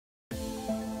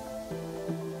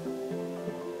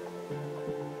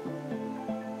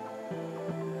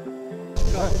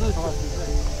안녕하십니까. 어서 오십시오.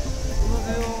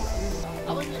 안녕하세요.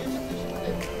 아버님 일찍 드시면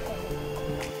돼요.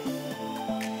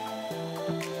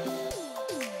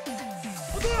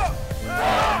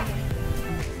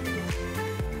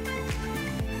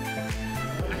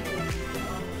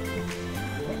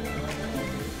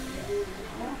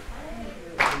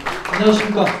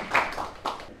 안녕하십니까.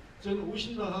 저는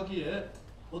오신다 하기에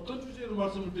어떤 주제로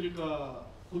말씀을 드릴까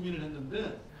고민을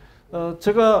했는데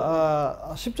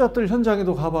제가 십자들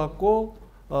현장에도 가봤고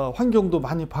환경도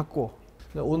많이 봤고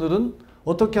오늘은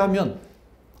어떻게 하면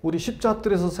우리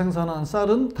십자들에서 생산한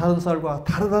쌀은 다른 쌀과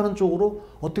다르다는 쪽으로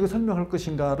어떻게 설명할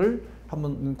것인가를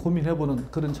한번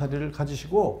고민해보는 그런 자리를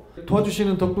가지시고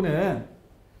도와주시는 덕분에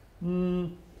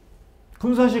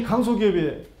군산시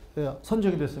강소기업에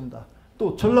선정이 됐습니다.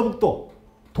 또 전라북도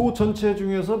도 전체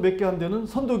중에서 몇 개 안 되는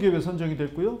선도기업에 선정이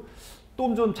됐고요.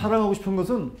 또 좀 자랑하고 싶은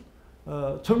것은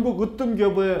전국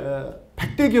으뜸기업의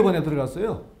 100대 기업안에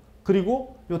들어갔어요.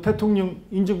 그리고 요 대통령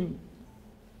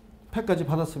인증패까지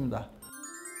받았습니다.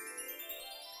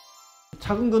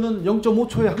 작은 거는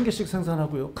 0.5초에 한 개씩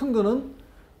생산하고요. 큰 거는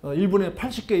 1분에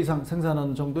 80개 이상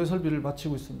생산하는 정도의 설비를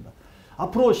마치고 있습니다.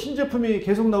 앞으로 신제품이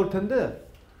계속 나올 텐데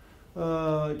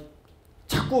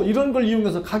자꾸 이런 걸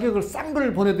이용해서 가격을 싼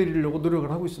걸 보내드리려고 노력을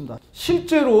하고 있습니다.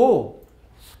 실제로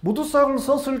모두싹을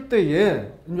썼을 때에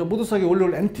모두싹이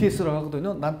원래 NTS라고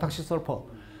하거든요.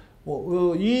 난탁시설퍼.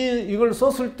 이걸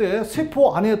썼을 때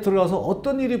세포 안에 들어가서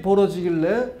어떤 일이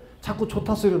벌어지길래 자꾸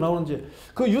좋다 소리가 나오는지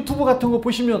그 유튜브 같은 거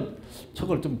보시면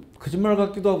저걸 좀 거짓말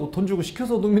같기도 하고 돈 주고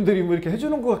시켜서 농민들이 뭐 이렇게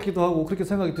해주는 것 같기도 하고 그렇게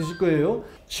생각이 드실 거예요.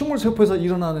 식물세포에서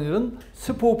일어나는 일은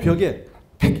세포벽에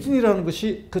팩틴이라는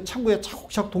것이 그 창구에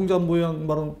차곡차곡 동전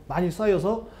모양으로 많이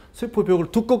쌓여서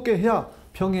세포벽을 두껍게 해야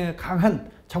병에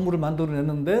강한 작물을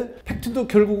만들어내는데 팩틴도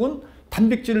결국은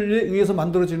단백질에 의해서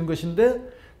만들어지는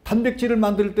것인데 단백질을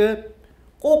만들 때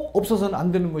꼭 없어서는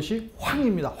안 되는 것이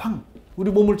황입니다. 황. 우리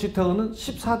몸을 지탱하는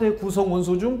 14대 구성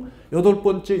원소 중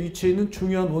 8번째 위치에 있는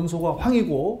중요한 원소가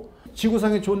황이고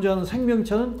지구상에 존재하는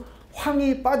생명체는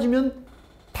황이 빠지면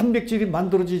단백질이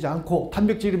만들어지지 않고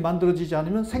단백질이 만들어지지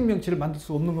않으면 생명체를 만들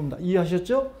수 없는 겁니다.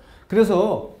 이해하셨죠?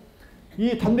 그래서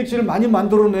이 단백질을 많이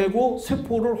만들어내고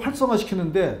세포를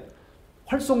활성화시키는데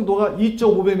활성도가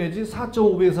 2.5배 내지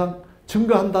 4.5배 이상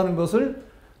증가한다는 것을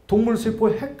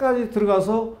동물세포 핵까지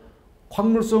들어가서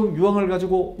광물성 유황을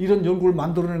가지고 이런 연구를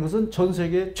만들어낸 것은 전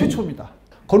세계 최초입니다.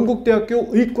 건국대학교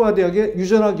의과대학의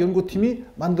유전학 연구팀이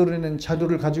만들어낸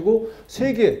자료를 가지고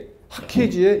세계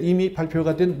학회지에 이미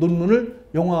발표가 된 논문을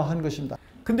영화한 것입니다.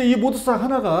 근데 이 모두싹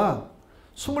하나가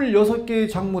 26개의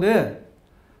작물에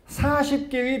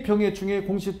 40개의 병해 중에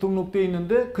공식 등록되어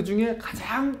있는데 그 중에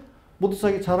가장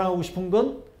모두싹이 자랑하고 싶은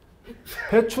건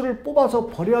배추를 뽑아서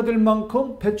버려야 될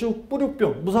만큼 배추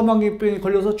뿌리혹병, 무사망개병에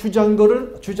걸려서 주저앉은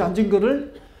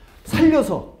거를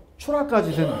살려서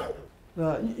출하까지 되는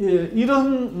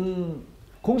이런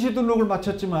공식 등록을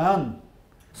마쳤지만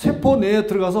세포 내에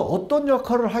들어가서 어떤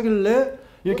역할을 하길래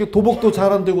이렇게 도복도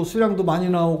잘 안 되고 수량도 많이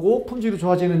나오고 품질이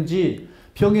좋아지는지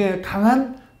병에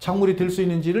강한 작물이 될 수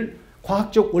있는지를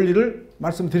과학적 원리를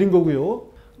말씀드린 거고요.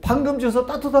 방금지에서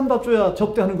따뜻한 밥 줘야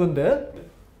접대하는 건데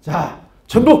자,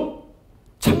 전북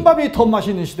찬밥이 더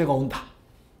맛있는 시대가 온다.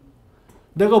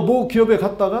 내가 모 기업에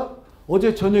갔다가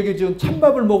어제 저녁에 지은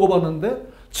찬밥을 먹어봤는데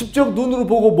직접 눈으로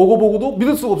보고 먹어보고도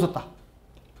믿을 수가 없었다.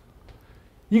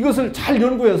 이것을 잘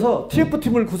연구해서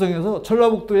TF팀을 구성해서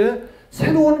전라북도에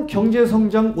새로운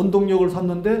경제성장 원동력을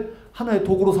삼는데 하나의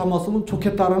도구로 삼았으면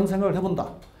좋겠다라는 생각을 해본다.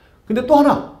 근데 또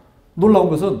하나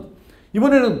놀라운 것은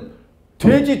이번에는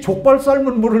돼지 족발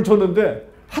삶은 물을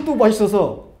줬는데 하도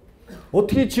맛있어서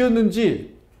어떻게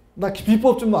지었는지 나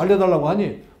비법 좀 알려달라고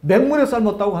하니 맹물에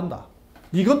삶았다고 한다.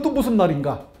 이건 또 무슨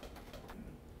말인가?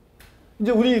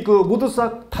 이제 우리 그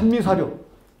모두싹 단미사료,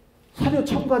 사료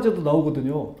첨가제도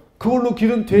나오거든요. 그걸로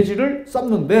기른 돼지를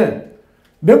삶는데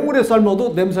맹물에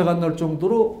삶아도 냄새가 안 날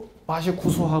정도로 맛이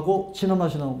구수하고 진한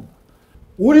맛이 나옵니다.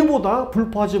 오리보다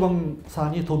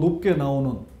불포화지방산이 더 높게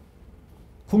나오는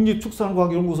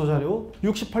국립축산과학연구소 자료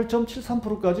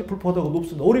 68.73%까지 불포화도가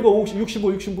높습니다. 오리가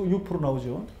 65, 66%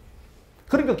 나오죠.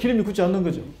 그러니까 기름이 굳지 않는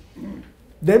거죠.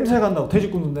 냄새가 안 나고 돼지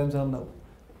굽는 냄새 안 나고.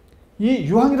 이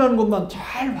유황이라는 것만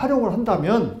잘 활용을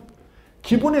한다면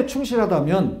기본에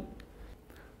충실하다면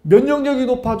면역력이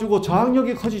높아지고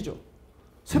저항력이 커지죠.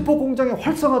 세포 공장이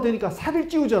활성화되니까 살을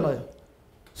찌우잖아요.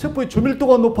 세포의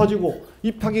조밀도가 높아지고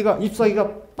잎사귀가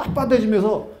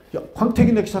빳빳해지면서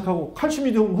광택이 나기 시작하고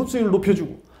칼슘이 흡수율을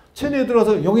높여주고 체내에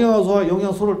들어가서 영양소와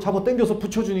영양소를 잡아 당겨서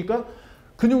붙여주니까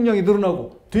근육량이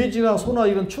늘어나고 돼지나 소나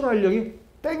이런 출하활력이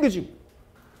당겨지고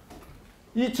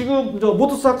이 지금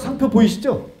모두싹 상표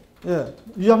보이시죠? 예,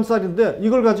 유황쌀인데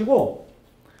이걸 가지고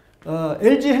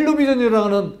LG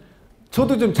헬로비전이라는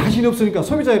저도 좀 자신이 없으니까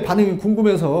소비자의 반응이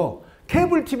궁금해서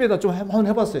케이블 TV에다 좀 한번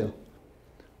해봤어요.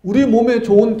 우리 몸에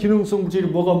좋은 기능성 물질이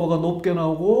뭐가 높게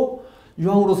나오고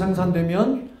유황으로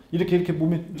생산되면 이렇게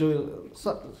몸에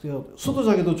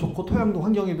수도작에도 좋고 토양도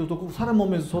환경에도 좋고 사람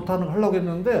몸에서 좋다는 걸 하려고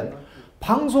했는데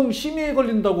방송 심의에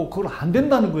걸린다고 그걸 안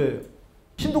된다는 거예요.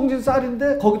 신동진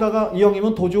쌀인데 거기다가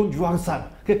이왕이면 더 좋은 유황쌀.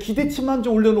 기대치만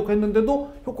좀 올려놓고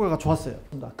했는데도 효과가 좋았어요.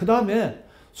 그 다음에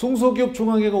중소기업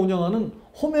중앙회가 운영하는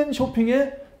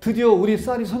홈앤쇼핑에 드디어 우리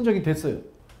쌀이 선정이 됐어요.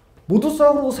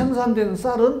 무두쌀로 생산된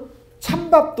쌀은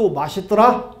찬밥도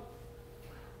맛있더라.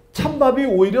 찬밥이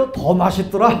오히려 더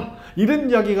맛있더라. 이런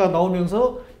이야기가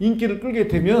나오면서 인기를 끌게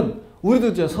되면 우리도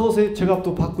이제 서서히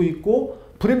제값도 받고 있고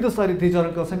브랜드 쌀이 되지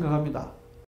않을까 생각합니다.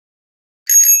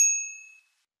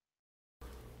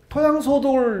 토양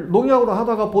소독을 농약으로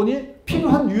하다가 보니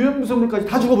필요한 유해 미생물까지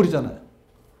다 죽어버리잖아요.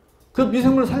 그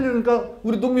미생물 살리니까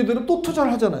우리 농민들은 또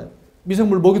투자를 하잖아요.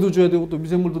 미생물 먹이도 줘야 되고 또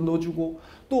미생물도 넣어주고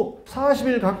또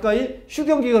 40일 가까이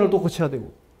휴경기간을 또 거쳐야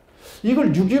되고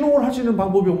이걸 유기농을 할 수 있는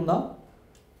방법이 없나?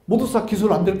 모두싹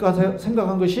기술 안 될까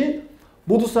생각한 것이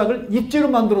모두싹을 입지로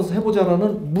만들어서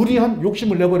해보자라는 무리한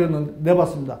욕심을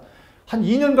내봤습니다. 한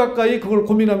 2년 가까이 그걸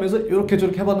고민하면서 이렇게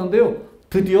저렇게 해봤는데요.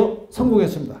 드디어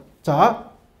성공했습니다.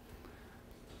 자,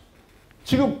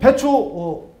 지금 배추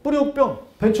뿌리혹병,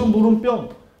 배추 무름병,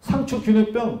 상추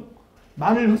균핵병,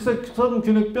 마늘 흑색성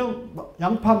균핵병,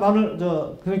 양파 마늘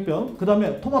균핵병, 그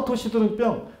다음에 토마토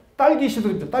시드름병, 딸기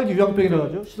시드름병, 딸기 유황병이라고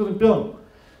하죠. 시드름병,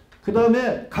 그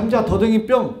다음에 감자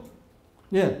더덩이병,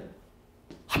 예,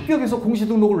 합격해서 공시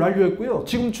등록을 완료했고요.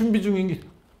 지금 준비 중인 게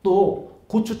또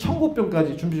고추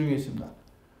청고병까지 준비 중에 있습니다.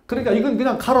 그러니까 이건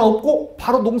그냥 갈아엎고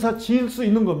바로 농사 지을 수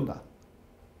있는 겁니다.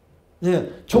 예,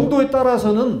 정도에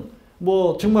따라서는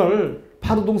뭐 정말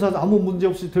바로 농사 아무 문제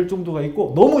없이 될 정도가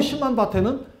있고 너무 심한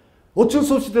밭에는 어쩔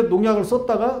수 없이 농약을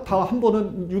썼다가 다 한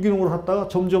번은 유기농으로 했다가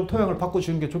점점 토양을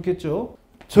바꿔주는 게 좋겠죠.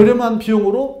 저렴한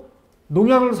비용으로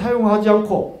농약을 사용하지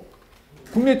않고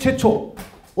국내 최초,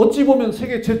 어찌 보면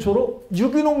세계 최초로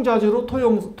유기농 자재로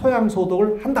토양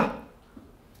소독을 한다.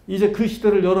 이제 그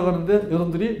시대를 열어가는데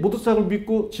여러분들이 모두싹을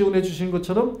믿고 지원해 주신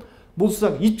것처럼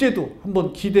모두싹 입제도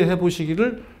한번 기대해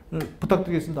보시기를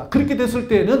부탁드리겠습니다. 그렇게 됐을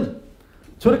때는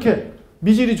저렇게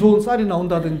미질이 좋은 쌀이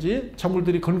나온다든지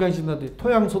작물들이 건강해진다든지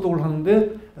토양 소독을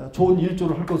하는데 좋은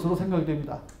일조를 할 것으로 생각이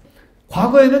됩니다.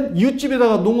 과거에는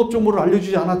이웃집에다가 농업 정보를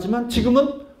알려주지 않았지만 지금은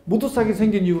모두싹이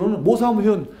생긴 이후로는 모사무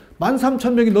회원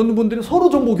 13,000명이 넘는 분들이 서로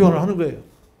정보 교환을 하는 거예요.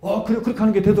 그래 그렇게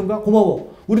하는 게 되던가?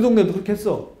 고마워. 우리 동네도 그렇게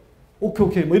했어.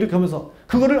 오케이 뭐 이렇게 하면서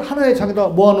그거를 하나의 장에다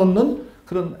모아놓는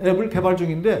그런 앱을 개발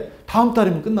중인데 다음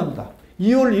달이면 끝납니다.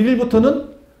 2월 1일부터는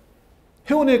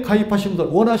회원에 가입하신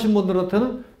분들, 원하신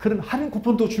분들한테는 그런 할인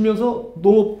쿠폰도 주면서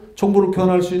농업 정보를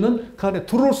교환할 수 있는 그 안에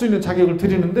들어올 수 있는 자격을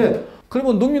드리는데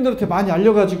그러면 농민들한테 많이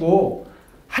알려가지고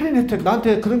할인 혜택,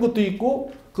 나한테 그런 것도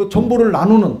있고 그 정보를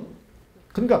나누는,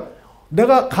 그러니까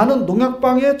내가 가는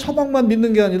농약방의 처방만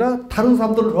믿는 게 아니라 다른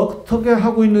사람들은 어떻게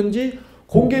하고 있는지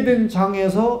공개된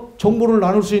장에서 정보를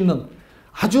나눌 수 있는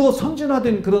아주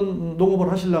선진화된 그런 농업을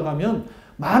하시려고 하면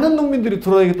많은 농민들이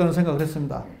들어야겠다는 생각을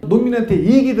했습니다. 농민한테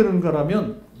이익이 되는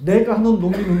거라면 내가 하는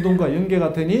농민운동과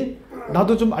연계가 되니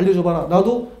나도 좀 알려줘봐라.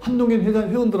 나도 한농인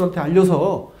회원들한테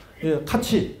알려서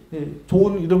같이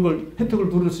좋은 이런 걸 혜택을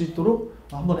누릴 수 있도록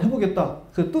한번 해보겠다.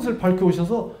 그 뜻을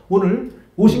밝혀오셔서 오늘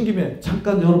오신 김에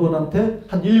잠깐 여러분한테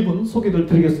한 1분 소개를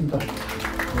드리겠습니다.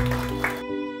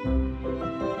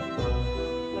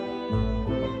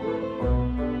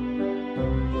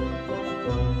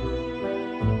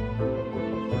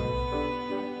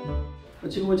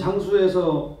 지금은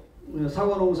장수에서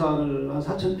사과 농사를 한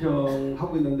 4,000평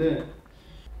하고 있는데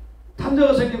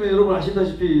탄저가 생기면 여러분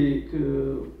아시다시피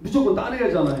무조건 따내야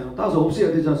하잖아요. 따서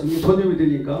없애야 되지 않습니까? 전염이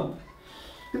되니까.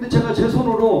 근데 제가 제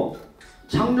손으로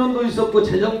작년도 있었고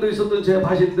재작년도 있었던 제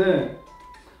밭인데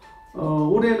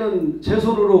올해는 제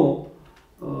손으로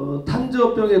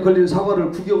탄저병에 걸린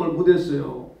사과를 구경을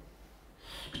못했어요.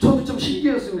 저도 좀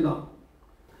신기했습니다.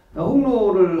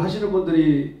 홍로를 하시는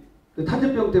분들이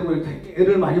탄저병 때문에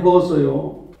애를 많이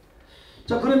먹었어요.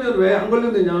 자, 그러면 왜 안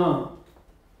걸렸느냐?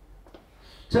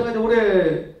 제가 이제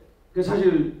올해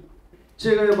사실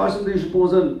제가 말씀드리고 싶은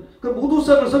것은 그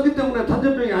모두싹을 썼기 때문에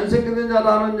탄저병이 안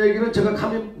생겼느냐라는 얘기는 제가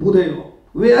감히 못해요.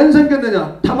 왜 안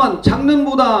생겼느냐? 다만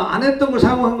작년보다 안 했던 걸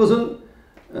사용한 것은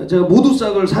제가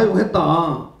모두싹을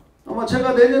사용했다. 아마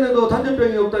제가 내년에도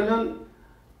탄저병이 없다면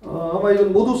아마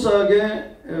이건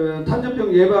모두싹의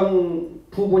탄저병 예방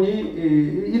부분이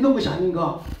있는 것이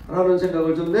아닌가라는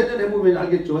생각을 좀 내년에 해보면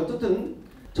알겠죠. 어쨌든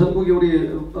전국에 우리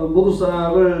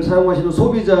모두싹을 사용하시는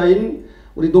소비자인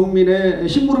우리 농민의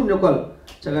심부름 역할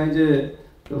제가 이제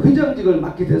회장직을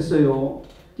맡게 됐어요.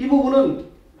 이 부분은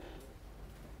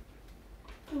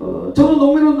저는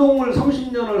농민운동을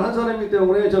 30년을 한 사람이기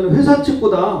때문에 저는 회사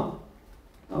측보다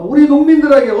우리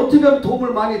농민들에게 어떻게 하면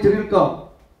도움을 많이 드릴까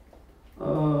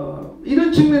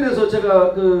이런 측면에서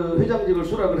제가 그 회장직을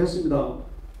수락을 했습니다.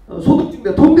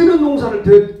 소득주인데 돈 되는 농사를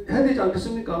해야 되지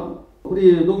않겠습니까?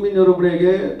 우리 농민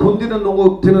여러분에게 돈 되는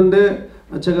농업 되는데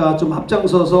제가 좀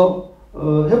앞장서서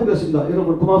해보겠습니다.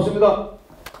 여러분 고맙습니다.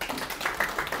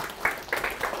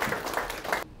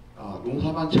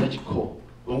 농사만 잘 짓고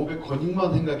농업의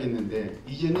권익만 생각했는데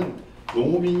이제는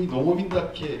농업인이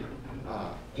농업인답게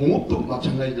공업도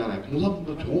마찬가지잖아요.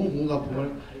 공산품도 좋은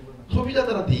공산품을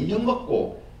소비자들한테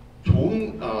인정받고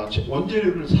좋은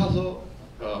원재료를 사서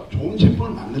좋은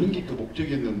제품을 만드는 게 그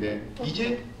목적이었는데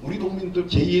이제 우리 농민들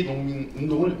제2의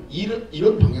농민운동을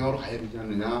이런 방향으로 가야 되지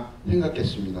않느냐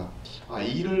생각했습니다.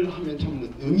 이 일을 하면 참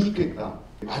의미 있겠다.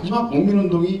 마지막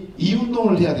농민운동이 이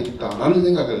운동을 해야 되겠다라는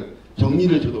생각을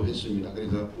정리를 저도 했습니다.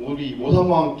 그래서 우리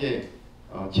모사모와 함께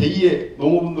제2의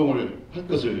농업운동을 할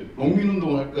것을,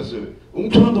 농민운동을 할 것을,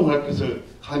 농촌운동을 할 것을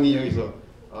감히 여기서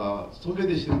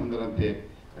소개되시는 분들한테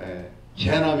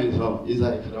제안하면서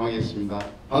인사에 가정하겠습니다.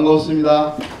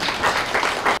 반갑습니다.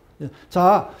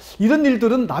 자, 이런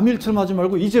일들은 남 일처럼 하지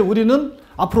말고 이제 우리는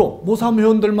앞으로 모삼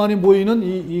회원들만이 모이는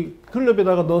이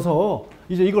클럽에다가 넣어서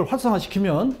이제 이걸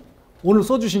활성화시키면 오늘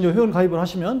써주신 회원 가입을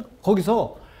하시면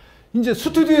거기서 이제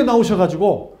스튜디오에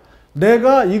나오셔가지고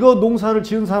내가 이거 농사를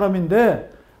지은 사람인데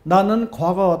나는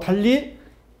과거와 달리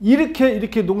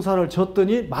이렇게 농사를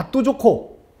지었더니 맛도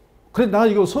좋고 그래 나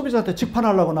이거 소비자한테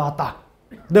직판하려고 나왔다.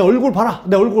 내 얼굴 봐라.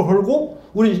 내 얼굴 걸고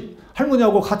우리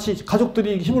할머니하고 같이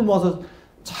가족들이 힘을 모아서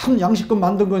참 양식금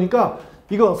만든 거니까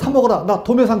이거 사 먹어라. 나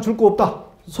도매상 줄 거 없다.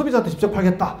 소비자한테 직접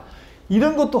팔겠다.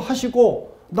 이런 것도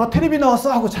하시고 나 텔레비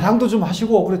나왔어 하고 자랑도 좀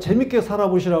하시고 그래 재밌게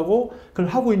살아보시라고 그걸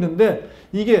하고 있는데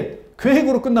이게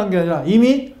계획으로 끝난 게 아니라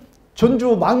이미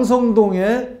전주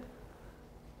망성동에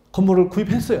건물을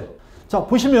구입했어요. 자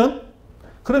보시면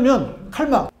그러면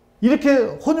칼막 이렇게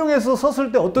혼용해서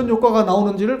썼을 때 어떤 효과가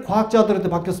나오는지를 과학자들한테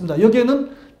맡겼습니다. 여기에는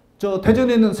저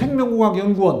대전에 있는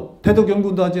생명공학연구원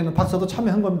대덕연구단지에는 박사도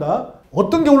참여한 겁니다.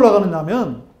 어떤 게 올라가느냐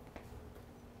하면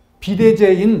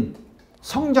비대제인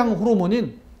성장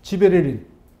호르몬인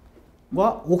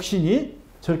지베레린과 옥신이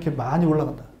저렇게 많이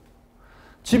올라간다.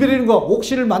 지베레린과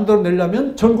옥신을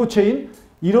만들어내려면 전구체인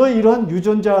이러이러한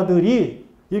유전자들이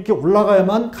이렇게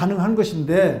올라가야만 가능한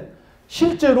것인데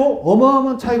실제로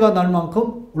어마어마한 차이가 날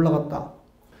만큼 올라갔다.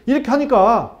 이렇게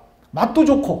하니까 맛도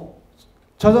좋고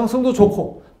저장성도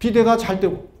좋고 비대가 잘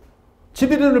되고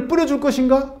지베레린을 뿌려줄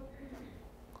것인가?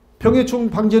 병해충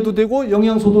방제도 되고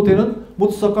영양소도 되는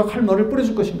모두싹과 칼슘을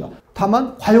뿌려줄 것인가?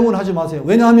 다만 과용은 하지 마세요.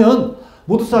 왜냐하면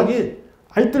모두싹이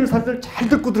알뜰살뜰 잘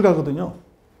듣고 들어가거든요.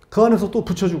 그 안에서 또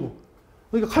붙여주고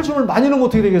그러니까 칼슘을 많이 넣으면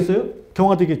어떻게 되겠어요?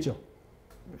 경화되겠죠.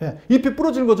 예, 잎이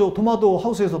부러지는 거죠. 토마토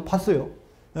하우스에서 봤어요.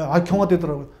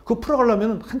 경화되더라고요. 그거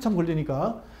풀어가려면 한참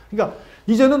걸리니까. 그러니까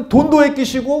이제는 돈도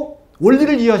아끼시고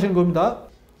원리를 이해하시는 겁니다.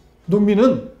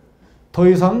 농민은 더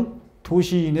이상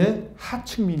도시인의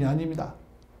하층민이 아닙니다.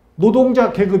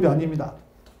 노동자 계급이 아닙니다.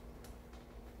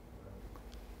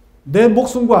 내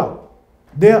목숨과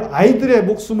내 아이들의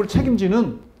목숨을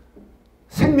책임지는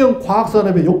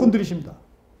생명과학산업의 요건들이십니다.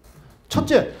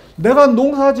 첫째, 내가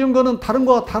농사 지은 거는 다른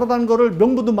거와 다르다는 거를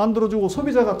명분도 만들어주고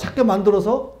소비자가 찾게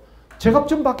만들어서 제값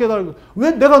좀 받게 해달라고.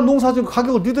 왜 내가 농사 지은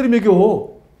가격을 니들이 매겨?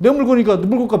 내 물건이니까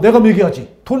물건값 내가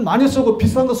매겨야지. 돈 많이 쓰고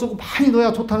비싼 거 쓰고 많이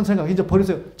넣어야 좋다는 생각 이제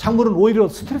버리세요. 작물은 오히려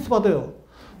스트레스 받아요.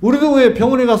 우리도 왜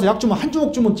병원에 가서 약 주면 한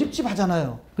주먹 주면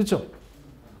찝찝하잖아요. 그렇죠?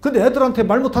 근데 애들한테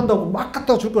말 못한다고 막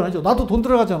갖다가 줄 건 아니죠. 나도 돈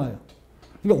들어가잖아요.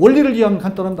 그러니까 원리를 이해하면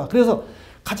간단합니다. 그래서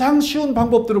가장 쉬운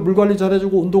방법들을 물 관리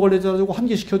잘해주고 온도 관리 잘해주고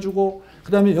환기시켜주고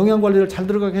그 다음에 영양 관리를 잘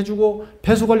들어가게 해주고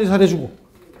배수 관리 잘해주고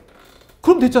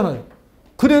그럼 됐잖아요.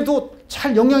 그래도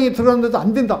잘 영양이 들어가는데도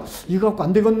안 된다. 이거 갖고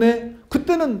안 되겠네.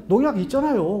 그때는 농약이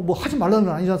있잖아요. 뭐 하지 말라는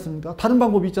건 아니지 않습니까? 다른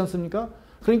방법이 있지 않습니까?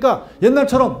 그러니까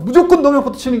옛날처럼 무조건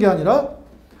농약부터 치는 게 아니라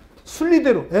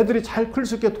순리대로 애들이 잘 클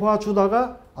수 있게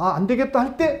도와주다가 안 되겠다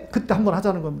할 때 그때 한번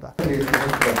하자는 겁니다.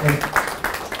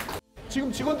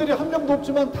 지금 직원들이 한 명도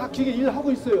없지만 다 기계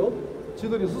일하고 있어요.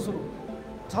 지들이 스스로.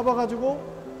 잡아가지고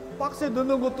박스에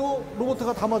넣는 것도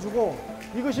로봇가 담아주고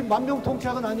이것이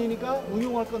만병통치약은 아니니까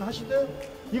응용할 건 하시되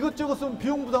이것저것 쓰면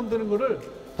비용 부담되는 거를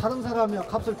다른 사람이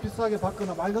값을 비싸게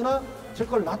받거나 말거나 제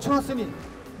걸 낮춰놨으니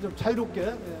좀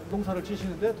자유롭게 농사를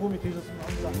지시는데 도움이 되셨으면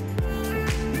합니다.